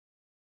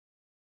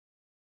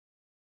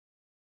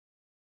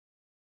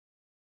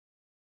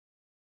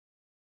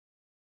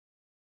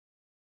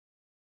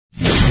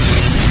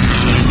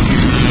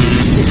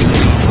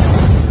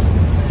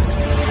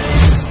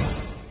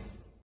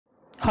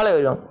Hello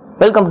everyone,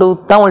 welcome to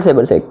Tamil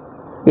Cybersec.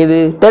 இது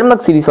Termux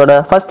சீரிஸோட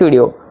first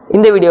video.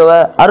 இந்த வீடியோவை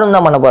அருண்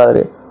தான் பண்ண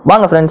போறாரு.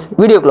 வாங்க ஃப்ரெண்ட்ஸ்,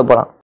 வீடியோக்குள்ள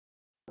போலாம்.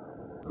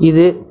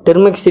 இது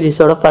Termux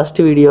சீரிஸோட ஃபர்ஸ்ட்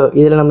வீடியோ.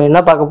 இதில் நம்ம என்ன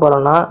பார்க்க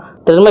போறோம்னா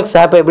Termux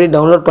ஆப்பை எப்படி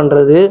டவுன்லோட்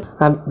பண்ணுறது,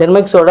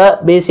 Termuxோட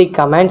பேசிக்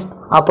கமெண்ட்ஸ்,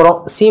 அப்புறம்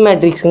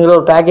C-Matrixங்கிற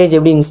ஒரு பேக்கேஜ்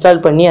எப்படி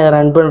இன்ஸ்டால் பண்ணி அதை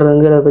ரன்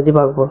பண்ணுறதுங்கிறத பற்றி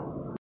பார்க்க போகிறோம்.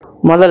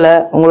 முதல்ல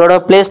உங்களோட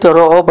ப்ளே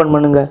ஸ்டோரை ஓப்பன்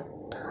பண்ணுங்கள்.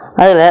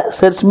 அதில்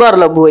சர்ச்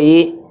பாரில் போய்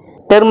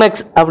Termux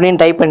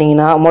அப்படின்னு டைப்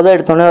பண்ணிங்கன்னா முதல்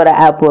எடுத்தோடனே ஒரு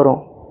ஆப் வரும்.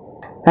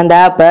 அந்த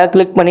ஆப்பை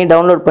கிளிக் பண்ணி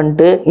டவுன்லோட்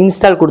பண்ணிட்டு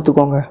இன்ஸ்டால்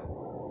கொடுத்துக்கோங்க.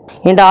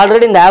 என்கிட்ட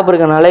ஆல்ரெடி இந்த ஆப்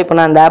இருக்கனால இப்போ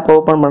நான் அந்த ஆப்பை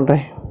ஓப்பன்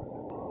பண்ணுறேன்.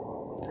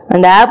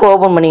 அந்த ஆப்பை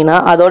ஓப்பன் பண்ணிங்கன்னா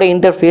அதோட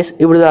இன்டர்ஃபேஸ்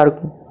இப்படி தான்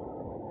இருக்கும்.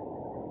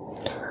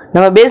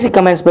 நம்ம பேசிக்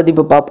கமெண்ட்ஸ் பற்றி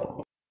இப்போ பார்ப்போம்.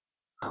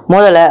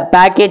 முதல்ல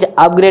பேக்கேஜ்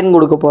அப்கிரேட்னு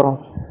கொடுக்க போகிறோம்.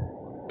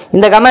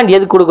 இந்த கமெண்ட்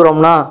எதுக்கு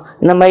கொடுக்குறோம்னா,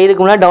 நம்ம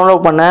இதுக்கு முன்னாடி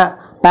டவுன்லோட் பண்ண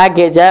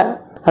பேக்கேஜை,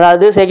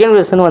 அதாவது செகண்ட்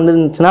வெர்ஷன்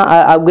வந்துருந்துச்சுன்னா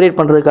அப்கிரேட்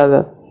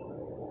பண்ணுறதுக்காக.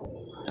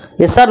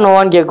 எஸ்ஆர்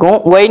நோவான்னு கேட்கும்.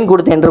 ஒயின்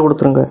கொடுத்து என்ட்ரு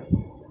கொடுத்துருங்க.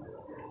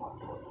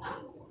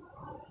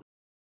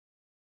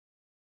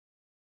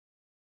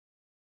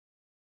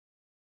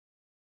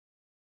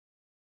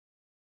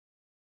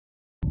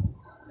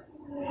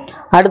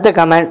 அடுத்த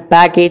கமெண்ட்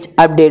பேக்கேஜ்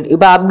அப்டேட்.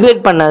 இப்போ அப்கிரேட்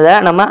பண்ணதை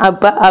நம்ம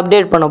இப்போ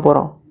அப்டேட் பண்ண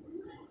போகிறோம்.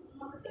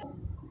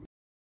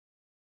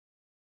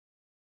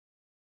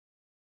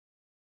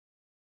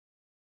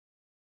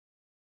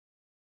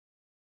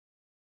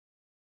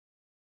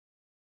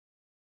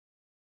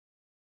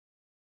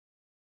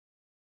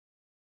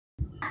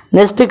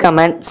 நெக்ஸ்ட்டு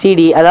கமெண்ட்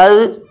சிடி,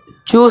 அதாவது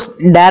சூஸ்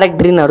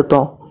டைரக்டரின்னு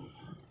அர்த்தம்.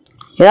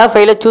 ஏதாவது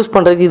ஃபைலை சூஸ்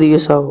பண்ணுறதுக்கு இது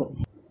யூஸ் ஆகும்.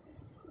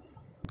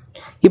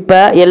 இப்போ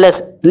எல்எஸ்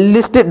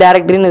லிஸ்ட்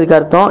டைரக்டரின்னு இதுக்கு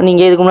அர்த்தம்.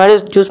 நீங்கள் இதுக்கு முன்னாடி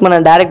சூஸ் பண்ண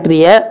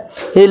டைரக்டரியை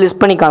இது லிஸ்ட்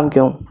பண்ணி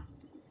காமிக்கும்.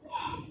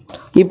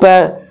 இப்போ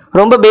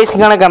ரொம்ப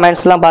பேசிக்கான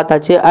கமெண்ட்ஸ்லாம்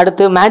பார்த்தாச்சு.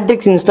 அடுத்து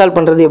மேட்ரிக்ஸ் இன்ஸ்டால்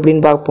பண்ணுறது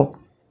எப்படின்னு பார்ப்போம்.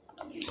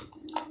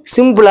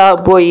 சிம்பிளாக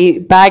போய்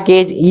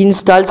பேக்கேஜ்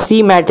இன்ஸ்டால்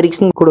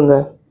C-Matrixன்னு கொடுங்க.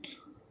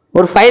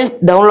 ஒரு ஃபைல்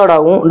டவுன்லோட்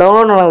ஆகும்.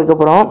 டவுன்லோட்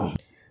ஆனதுக்கப்புறம்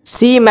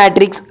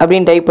C-Matrix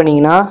அப்படின்னு டைப்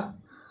பண்ணிங்கன்னா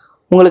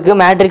உங்களுக்கு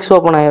மேட்ரிக்ஸ்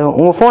ஓப்பன் ஆகிடும்.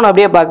 உங்கள் ஃபோன்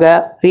அப்படியே பார்க்க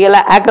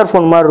ரியலாக ஹேக்கர்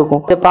ஃபோன் மாதிரி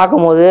இருக்கும். இதை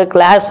பார்க்கும்போது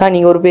கிளாஸாக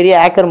நீங்கள் ஒரு பெரிய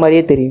ஹேக்கர்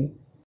மாதிரியே தெரியும்.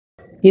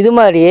 இது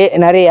மாதிரியே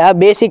நிறையா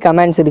பேசிக்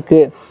கமெண்ட்ஸ்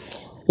இருக்குது.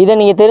 இதை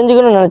நீங்கள்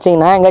தெரிஞ்சுக்கணும்னு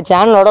நினச்சிங்கன்னா எங்கள்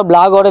சேனலோட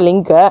பிளாகோட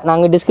லிங்க்கை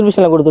நாங்கள்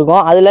டிஸ்கிரிப்ஷனில்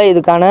கொடுத்துருக்கோம். அதில்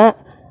இதுக்கான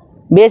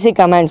பேசிக்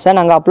கமெண்ட்ஸை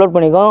நாங்கள் அப்லோட்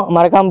பண்ணிக்கோம்.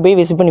 மறக்காமல் போய்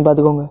விசிட் பண்ணி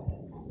பார்த்துக்கோங்க.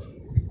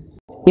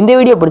 இந்த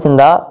வீடியோ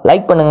பிடிச்சிருந்தா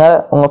லைக் பண்ணுங்கள்,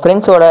 உங்கள்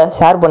ஃப்ரெண்ட்ஸோட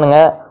ஷேர்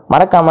பண்ணுங்கள்.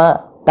 மறக்காமல்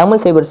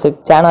தமிழ்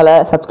சைபர்செக் சேனலை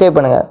சப்ஸ்கிரைப்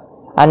பண்ணுங்கள்.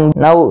 And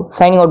now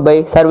signing out by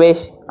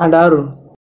Sarvesh and Arun.